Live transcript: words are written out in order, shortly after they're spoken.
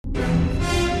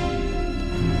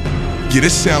Yeah,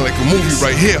 this sound like a movie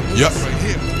right here. Yup.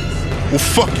 Well,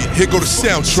 fuck it. Here go the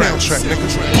soundtrack, nigga.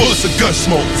 Bullets of gun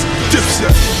smoke.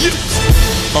 Dipset. Yeah.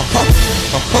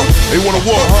 They want a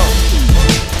war,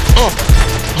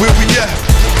 where we at?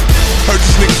 Heard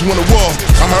these niggas want a war.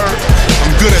 I heard.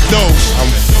 I'm good at those.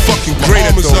 I'm fucking great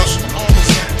at those.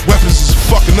 Weapons is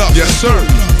fucking up. Yes, sir.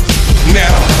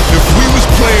 Now, if we was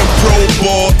playing pro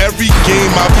ball, every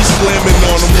game I be slamming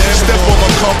on them. Step on my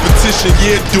competition,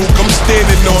 yeah, Duke, I'm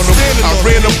standing on them. I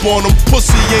ran up on them,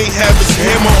 pussy ain't have his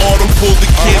hammer on them. Pulled the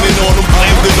cannon on them,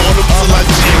 blamed it on them till I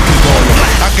jammed it on them.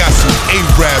 I got some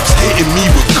FRAPS hitting me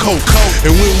with coke.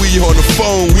 And when we on the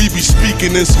phone, we be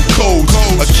speaking in some codes.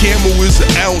 A camel is an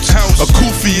ounce, a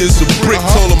kufi is a brick.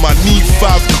 Told him I need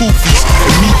 5 kufis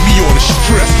and meet me on the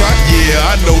strip. Yeah,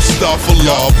 I know stuff for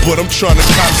law, but I'm trying to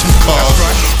cop some cars.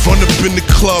 Run up in the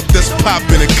club that's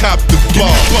poppin' and cop the bar.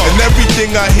 And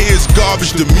everything I hear is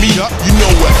garbage to me. You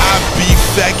know where I be,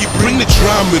 faggot, bring the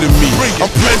drama to me. I'm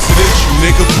president, you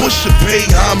nigga, Bush should pay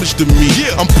homage to me.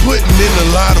 I'm putting in a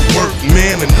lot of work,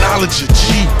 man, and knowledge of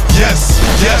G. Yes,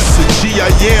 yes, a G I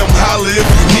am, holla if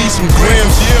you need some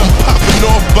grams. I'm popping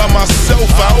off by myself,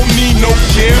 I don't need no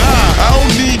cam. I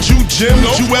don't need you, Jim,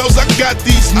 Jewels, I got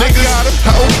these niggas.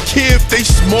 I don't care if they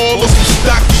small or some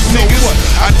stocky niggas.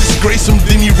 I disgrace them,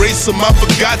 then erase them, I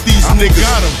forgot these niggas.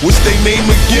 What's they name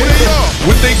again?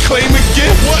 What they claim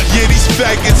again? Yeah, these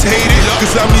faggots hate it,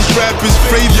 cause I'm these rappers'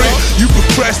 favorite. You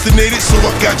procrastinated, so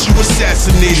I got you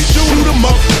assassinated. Shoot him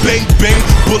up, bang bang,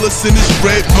 bullets in his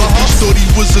red monkey. Thought he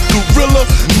was a gorilla,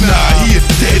 nah, he a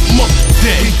dead monkey.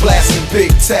 We blasting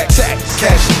big tax,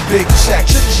 cashing big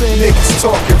checks. Niggas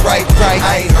talking right,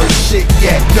 I ain't heard shit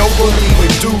yet. No one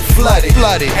even do flooded,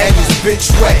 and this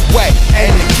bitch wet, and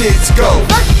the kids go.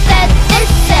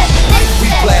 We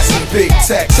blasting big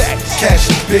tax,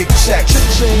 cashing big checks.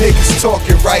 Niggas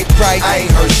talking right, I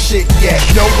ain't heard shit yet.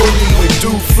 No one even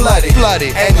do flooded,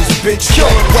 and this bitch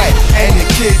wet, and the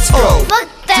kids go.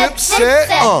 Dipset.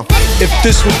 If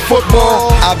this was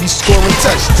football, I'd be scoring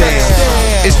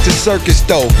touchdowns. It's the circus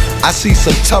though, I see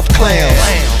some tough clowns.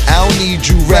 I don't need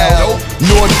you, Rell,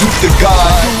 nor Duke the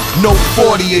God. No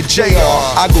 40 or JR,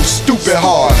 I go stupid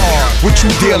hard. What you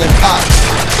dealing, Pops?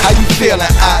 How you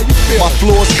feeling? My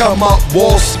floors come up,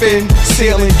 walls spin,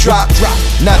 ceiling drop.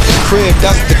 Not the crib,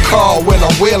 that's the car when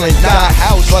I'm wheeling. Not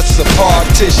house, what's a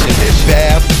partition?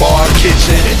 Bath, bar,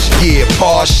 kitchen, yeah,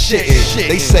 par shitting.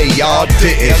 They say y'all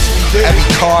didn't. Every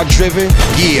car driven,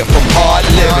 yeah, from hard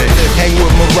living. Hang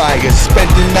with Mariah, spend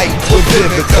the night with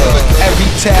Vivica. Every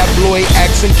tabloid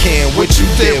asking Ken what you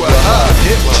did with her.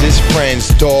 Just friends,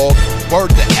 dog.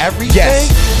 Word to everything?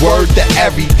 Yes, word to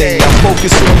everything. I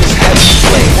focus on this heavy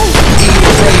flame. Eat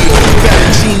radio,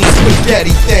 fettuccine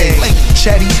spaghetti thing.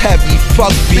 Chetty's heavy,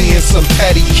 fuck being some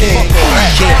petty king.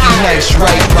 Can't be nice,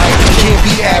 right? Can't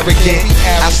be arrogant.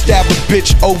 I stab a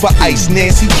bitch over ice,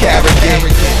 Nancy Kerrigan.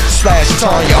 Slash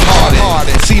Tanya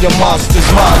Hardin. See the monsters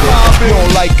mobbing. You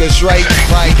don't like us, right?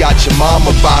 We got your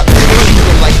mama bopping.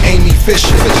 Keepin' like Amy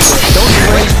Fisher. Don't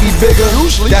your range be bigger?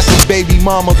 That's a baby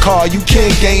mama car. You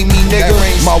can't game me, nigga.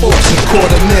 My watch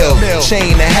 $250,000,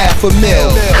 chain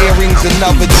 $500,000, earrings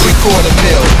another $3/4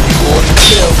 mil. You ought to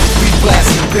chill. We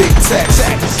blasting big tax,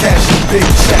 cashing big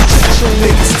checks.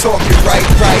 Niggas talking right,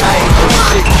 I ain't heard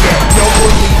shit yet. No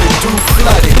one even do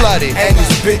flooded, and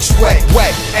this bitch wet,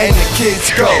 and the kids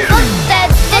go.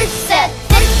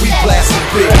 We blasting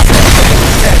big tax,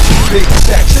 cashing big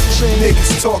checks.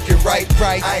 Niggas talking right,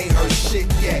 I ain't heard shit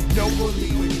yet. No one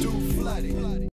even